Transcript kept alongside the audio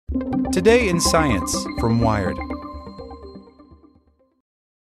Today in Science from Wired.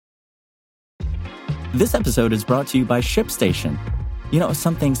 This episode is brought to you by ShipStation. You know,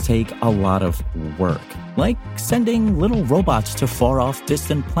 some things take a lot of work, like sending little robots to far-off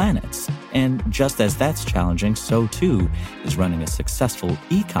distant planets. And just as that's challenging, so too is running a successful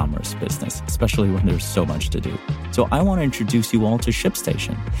e-commerce business, especially when there's so much to do. So I want to introduce you all to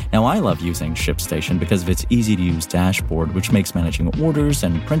ShipStation. Now, I love using ShipStation because of its easy-to-use dashboard, which makes managing orders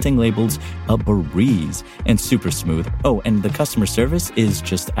and printing labels a breeze and super smooth. Oh, and the customer service is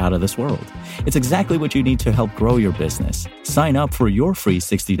just out of this world. It's exactly what you need to help grow your business. Sign up for your free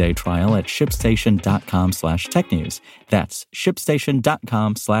 60-day trial at shipstation.com/technews. That's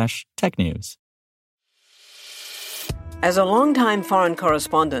shipstation.com/technews. As a longtime foreign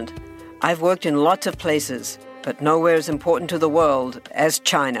correspondent, I've worked in lots of places, but nowhere as important to the world as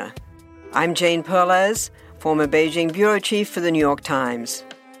China. I'm Jane Perlez, former Beijing bureau chief for the New York Times.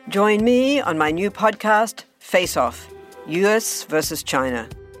 Join me on my new podcast, Face Off, U.S. versus China,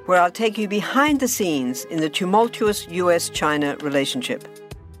 where I'll take you behind the scenes in the tumultuous U.S.-China relationship.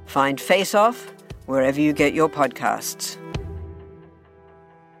 Find Face Off wherever you get your podcasts.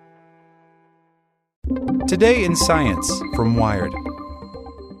 Today in Science from Wired.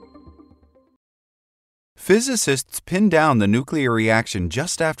 Physicists pinned down the nuclear reaction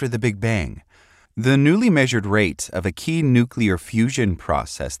just after the Big Bang. The newly measured rate of a key nuclear fusion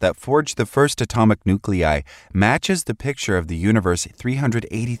process that forged the first atomic nuclei matches the picture of the universe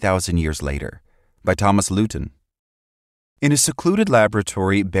 380,000 years later. By Thomas Luton. In a secluded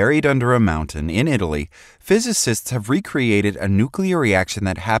laboratory buried under a mountain in Italy, physicists have recreated a nuclear reaction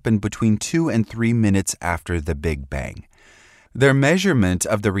that happened between 2 and 3 minutes after the Big Bang. Their measurement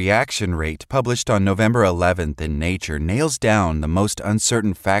of the reaction rate, published on November 11th in Nature, nails down the most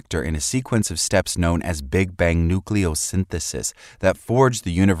uncertain factor in a sequence of steps known as Big Bang nucleosynthesis that forged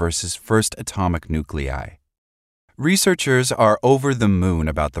the universe's first atomic nuclei. Researchers are over the moon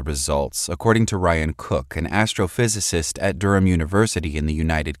about the results, according to Ryan Cook, an astrophysicist at Durham University in the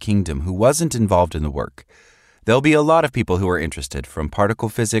United Kingdom who wasn't involved in the work. There'll be a lot of people who are interested, from particle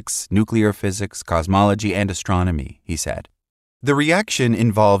physics, nuclear physics, cosmology, and astronomy, he said. The reaction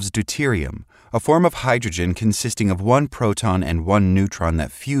involves deuterium, a form of hydrogen consisting of 1 proton and 1 neutron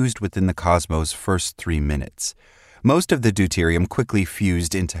that fused within the cosmos' first 3 minutes. Most of the deuterium quickly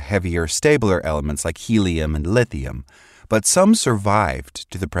fused into heavier, stabler elements like helium and lithium, but some survived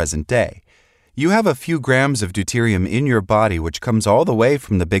to the present day. You have a few grams of deuterium in your body, which comes all the way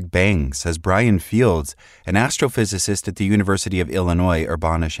from the Big Bang, says Brian Fields, an astrophysicist at the University of Illinois,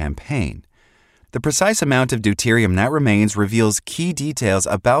 Urbana-Champaign. The precise amount of deuterium that remains reveals key details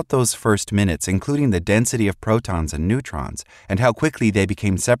about those first minutes, including the density of protons and neutrons, and how quickly they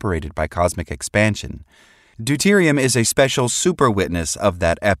became separated by cosmic expansion. Deuterium is a special super-witness of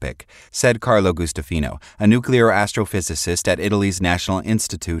that epoch, said Carlo Gustafino, a nuclear astrophysicist at Italy's National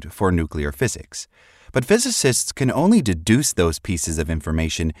Institute for Nuclear Physics. But physicists can only deduce those pieces of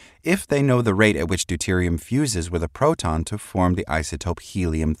information if they know the rate at which deuterium fuses with a proton to form the isotope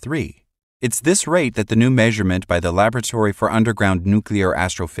helium-3. It's this rate that the new measurement by the Laboratory for Underground Nuclear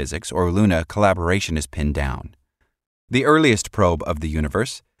Astrophysics, or LUNA, collaboration is pinned down. The earliest probe of the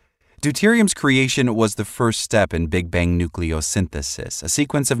universe. Deuterium's creation was the first step in Big Bang nucleosynthesis, a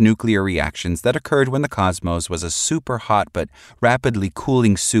sequence of nuclear reactions that occurred when the cosmos was a super hot but rapidly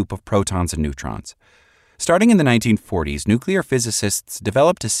cooling soup of protons and neutrons. Starting in the 1940s, nuclear physicists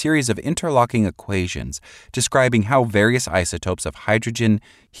developed a series of interlocking equations describing how various isotopes of hydrogen,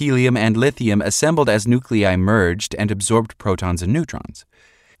 helium, and lithium assembled as nuclei merged and absorbed protons and neutrons.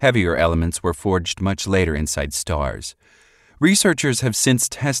 Heavier elements were forged much later inside stars. Researchers have since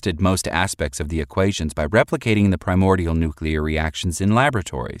tested most aspects of the equations by replicating the primordial nuclear reactions in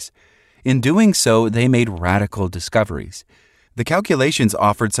laboratories. In doing so, they made radical discoveries. The calculations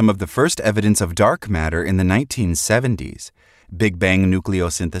offered some of the first evidence of dark matter in the 1970s. Big Bang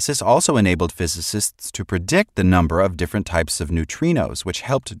nucleosynthesis also enabled physicists to predict the number of different types of neutrinos, which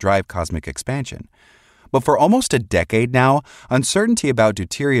helped drive cosmic expansion. But for almost a decade now, uncertainty about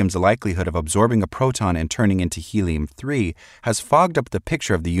deuterium's likelihood of absorbing a proton and turning into helium-3 has fogged up the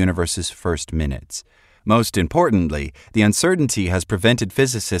picture of the universe's first minutes. Most importantly, the uncertainty has prevented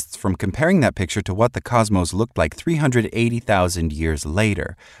physicists from comparing that picture to what the cosmos looked like 380,000 years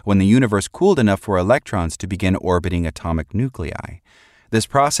later, when the universe cooled enough for electrons to begin orbiting atomic nuclei. This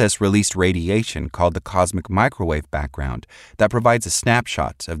process released radiation called the cosmic microwave background that provides a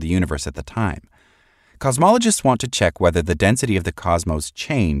snapshot of the universe at the time. Cosmologists want to check whether the density of the cosmos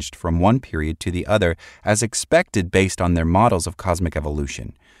changed from one period to the other as expected based on their models of cosmic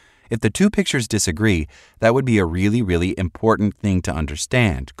evolution. If the two pictures disagree, that would be a really, really important thing to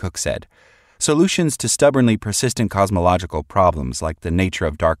understand, Cook said. Solutions to stubbornly persistent cosmological problems like the nature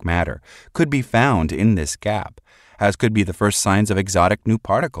of dark matter could be found in this gap, as could be the first signs of exotic new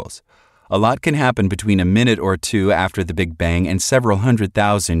particles. A lot can happen between a minute or two after the Big Bang and several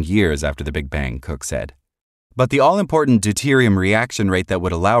 100,000 years after the Big Bang, Cook said. But the all-important deuterium reaction rate that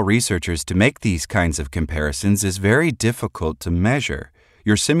would allow researchers to make these kinds of comparisons is very difficult to measure.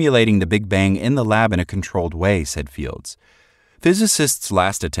 You're simulating the Big Bang in the lab in a controlled way, said Fields. Physicists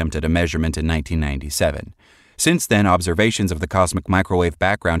last attempted a measurement in 1997. Since then, observations of the cosmic microwave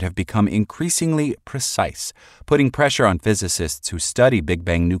background have become increasingly precise, putting pressure on physicists who study Big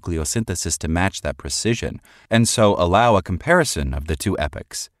Bang nucleosynthesis to match that precision, and so allow a comparison of the two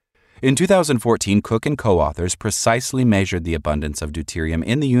epochs. In 2014, Cook and co-authors precisely measured the abundance of deuterium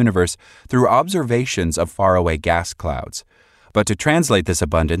in the universe through observations of faraway gas clouds. But to translate this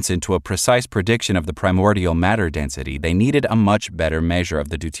abundance into a precise prediction of the primordial matter density, they needed a much better measure of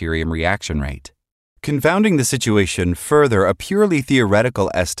the deuterium reaction rate. Confounding the situation further, a purely theoretical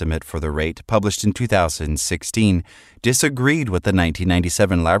estimate for the rate, published in 2016, disagreed with the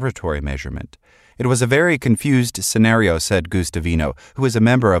 1997 laboratory measurement. It was a very confused scenario, said Gustavino, who is a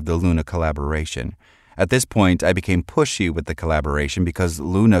member of the Luna collaboration. At this point, I became pushy with the collaboration because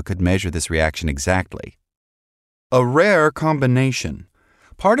Luna could measure this reaction exactly. A rare combination.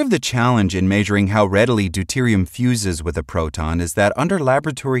 Part of the challenge in measuring how readily deuterium fuses with a proton is that under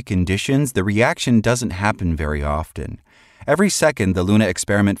laboratory conditions, the reaction doesn't happen very often. Every second, the Luna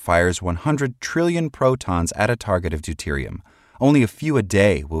experiment fires 100 trillion protons at a target of deuterium. Only a few a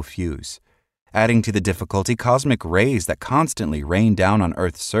day will fuse. Adding to the difficulty, cosmic rays that constantly rain down on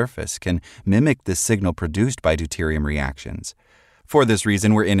Earth's surface can mimic the signal produced by deuterium reactions. For this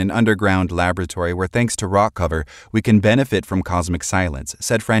reason, we're in an underground laboratory where, thanks to rock cover, we can benefit from cosmic silence,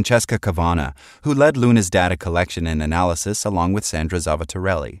 said Francesca Cavana, who led Luna's data collection and analysis along with Sandra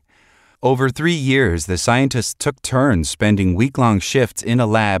Zavatarelli. Over 3 years, the scientists took turns spending week-long shifts in a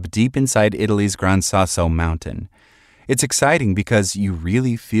lab deep inside Italy's Gran Sasso mountain. It's exciting because you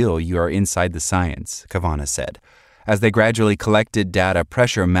really feel you are inside the science, Cavana said. As they gradually collected data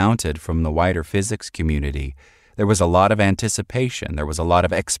pressure-mounted from the wider physics community, there was a lot of anticipation, there was a lot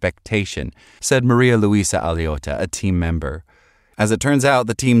of expectation, said Maria Luisa Aliotta, a team member. As it turns out,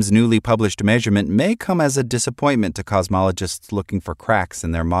 the team's newly published measurement may come as a disappointment to cosmologists looking for cracks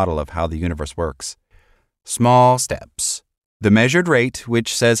in their model of how the universe works. Small steps. The measured rate,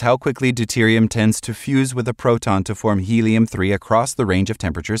 which says how quickly deuterium tends to fuse with a proton to form helium-3 across the range of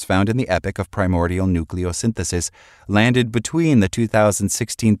temperatures found in the epoch of primordial nucleosynthesis, landed between the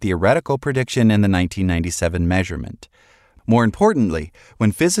 2016 theoretical prediction and the 1997 measurement. More importantly,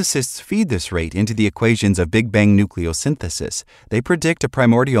 when physicists feed this rate into the equations of Big Bang nucleosynthesis, they predict a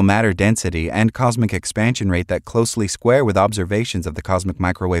primordial matter density and cosmic expansion rate that closely square with observations of the cosmic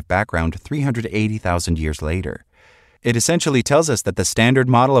microwave background 380,000 years later. It essentially tells us that the standard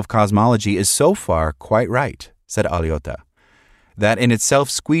model of cosmology is so far quite right, said Aliotta. That in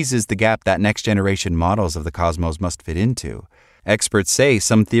itself squeezes the gap that next-generation models of the cosmos must fit into. Experts say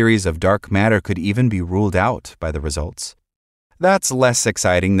some theories of dark matter could even be ruled out by the results. That's less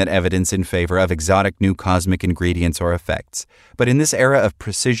exciting than evidence in favor of exotic new cosmic ingredients or effects. But in this era of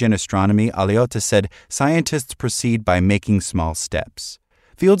precision astronomy, Aliotta said scientists proceed by making small steps.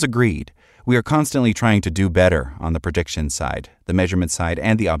 Fields agreed. We are constantly trying to do better on the prediction side, the measurement side,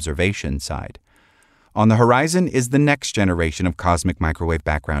 and the observation side. On the horizon is the next generation of cosmic microwave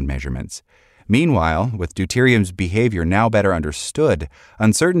background measurements. Meanwhile, with deuterium's behavior now better understood,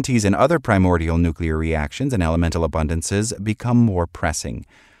 uncertainties in other primordial nuclear reactions and elemental abundances become more pressing.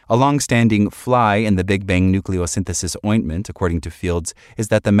 A long-standing fly in the Big Bang nucleosynthesis ointment, according to Fields, is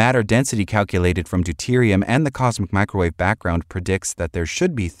that the matter density calculated from deuterium and the cosmic microwave background predicts that there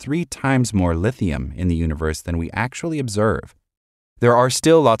should be 3 times more lithium in the universe than we actually observe. There are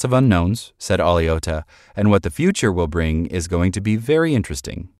still lots of unknowns, said Aliotta, and what the future will bring is going to be very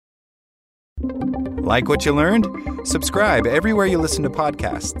interesting. Like what you learned? Subscribe everywhere you listen to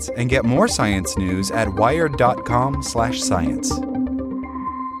podcasts and get more science news at wired.com/science.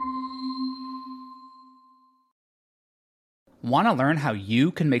 Want to learn how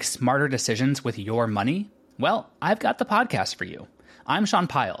you can make smarter decisions with your money? Well, I've got the podcast for you. I'm Sean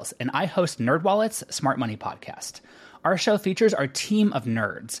Piles, and I host NerdWallet's Smart Money Podcast. Our show features our team of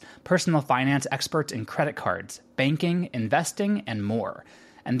nerds, personal finance experts in credit cards, banking, investing, and more.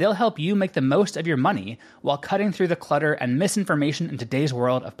 And they'll help you make the most of your money while cutting through the clutter and misinformation in today's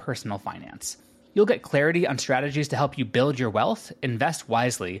world of personal finance. You'll get clarity on strategies to help you build your wealth, invest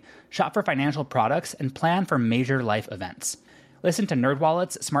wisely, shop for financial products, and plan for major life events. Listen to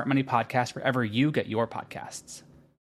NerdWallet's Smart Money Podcast wherever you get your podcasts.